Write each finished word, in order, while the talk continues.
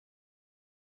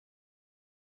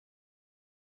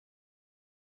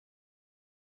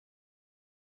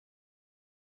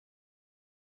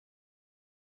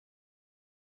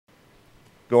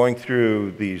going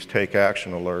through these take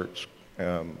action alerts,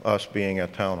 us being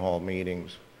at town hall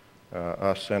meetings,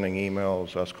 us sending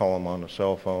emails, us calling him on the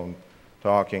cell phone,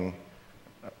 talking,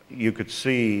 you could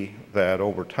see that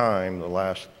over time, the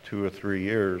last 2 or 3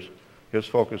 years, his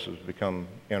focus has become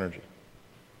energy.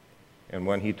 And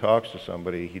when he talks to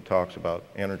somebody, he talks about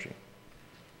energy.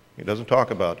 He doesn't talk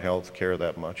about health care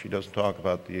that much. He doesn't talk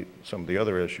about some of the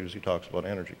other issues. He talks about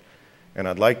energy. And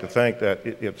I'd like to think that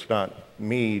it's not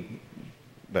me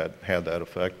that had that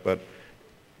effect, but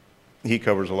he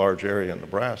covers a large area in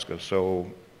Nebraska,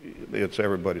 so it's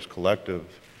everybody's collective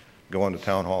going to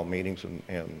town hall meetings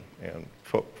and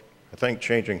I think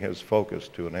changing his focus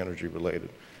to an energy related,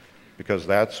 because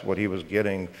that's what he was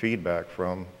getting feedback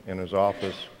from in his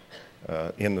office,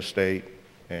 in the state,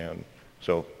 and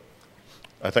so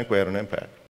I think we had an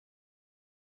impact.